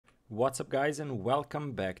What's up guys, and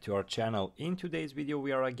welcome back to our channel. In today's video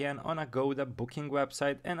we are again on Agoda booking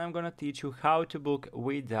website, and I'm gonna teach you how to book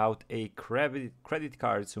without a credit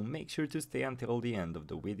card, so make sure to stay until the end of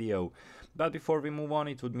the video. But before we move on,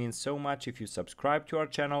 it would mean so much if you subscribe to our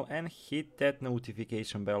channel and hit that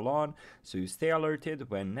notification bell on so you stay alerted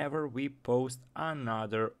whenever we post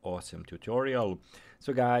another awesome tutorial.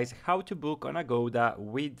 So guys, how to book on Agoda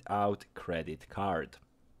without credit card.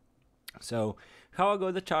 So how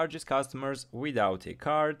Agoda charges customers without a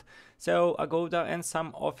card. So Agoda and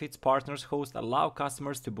some of its partners hosts allow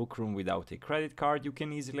customers to book room without a credit card. You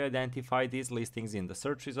can easily identify these listings in the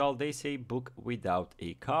search result. They say book without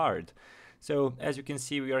a card. So as you can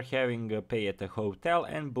see, we are having pay at a hotel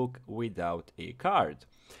and book without a card.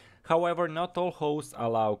 However, not all hosts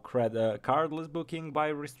allow cardless booking. By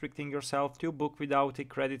restricting yourself to book without a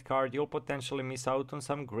credit card, you'll potentially miss out on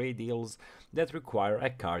some great deals that require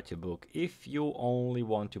a card to book. If you only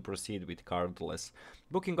want to proceed with cardless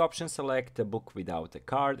booking options, select the book without a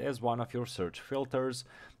card as one of your search filters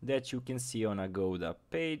that you can see on Agoda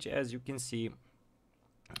page. As you can see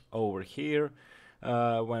over here,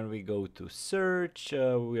 when we go to search,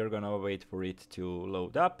 we are gonna wait for it to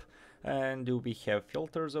load up. And do we have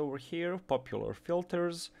filters over here, popular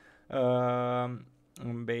filters?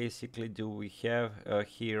 Basically, do we have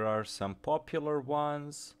here are some popular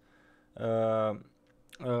ones.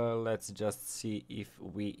 Let's just see if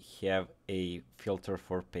we have a filter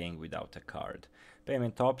for paying without a card.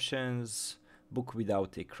 Payment options, book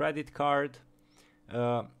without a credit card.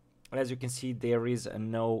 As you can see, there is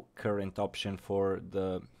no current option for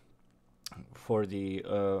this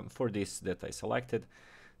that I selected.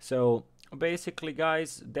 So basically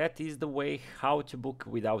guys, that is the way how to book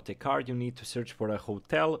without a card. You need to search for a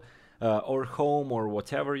hotel or home or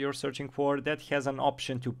whatever you're searching for that has an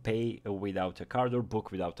option to pay without a card or book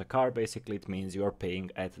without a card. Basically it means you're paying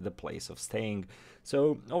at the place of staying.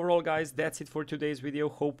 So overall guys, that's it for today's video.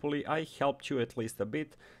 Hopefully I helped you at least a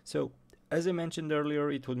bit. So as I mentioned earlier,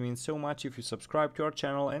 it would mean so much if you subscribe to our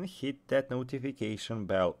channel and hit that notification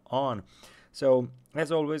bell on. So,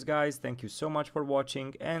 as always guys, thank you so much for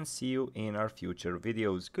watching and see you in our future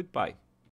videos. Goodbye.